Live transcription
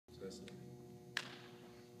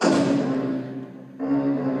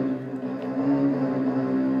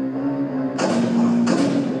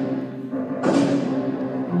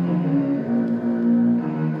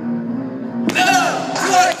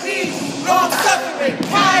suffering,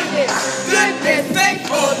 kindness, goodness,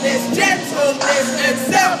 faithfulness, gentleness, and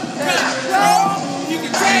self-control. You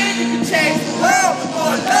can change the world with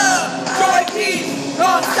more love, joy, peace,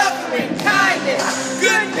 long-suffering, kindness,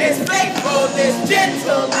 goodness, faithfulness,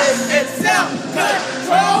 gentleness, and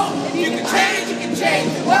self-control. You can change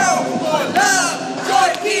the world with more love, joy,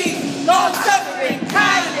 peace, long-suffering,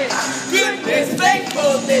 kindness, goodness,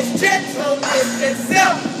 faithfulness, gentleness, and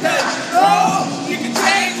self-control. You can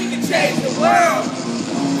change the world.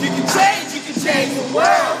 You can change the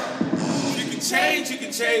world. You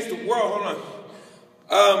can change the world. Hold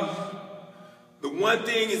on. The one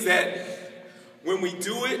thing is that when we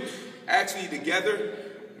do it, actually together,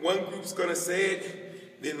 one group's gonna say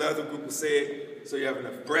it, then the other group will say it, so you have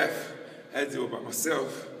enough breath. I had to do it by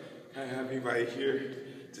myself. I have anybody here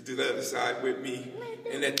to do the other side with me.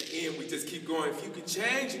 And at the end, we just keep going. If you can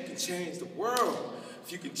change the world.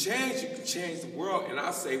 If you can change the world. And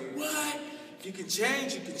I'll say, what? If you can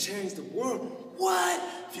change the world. What?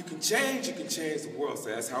 If you can change the world. So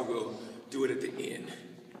that's how we'll do it at the end.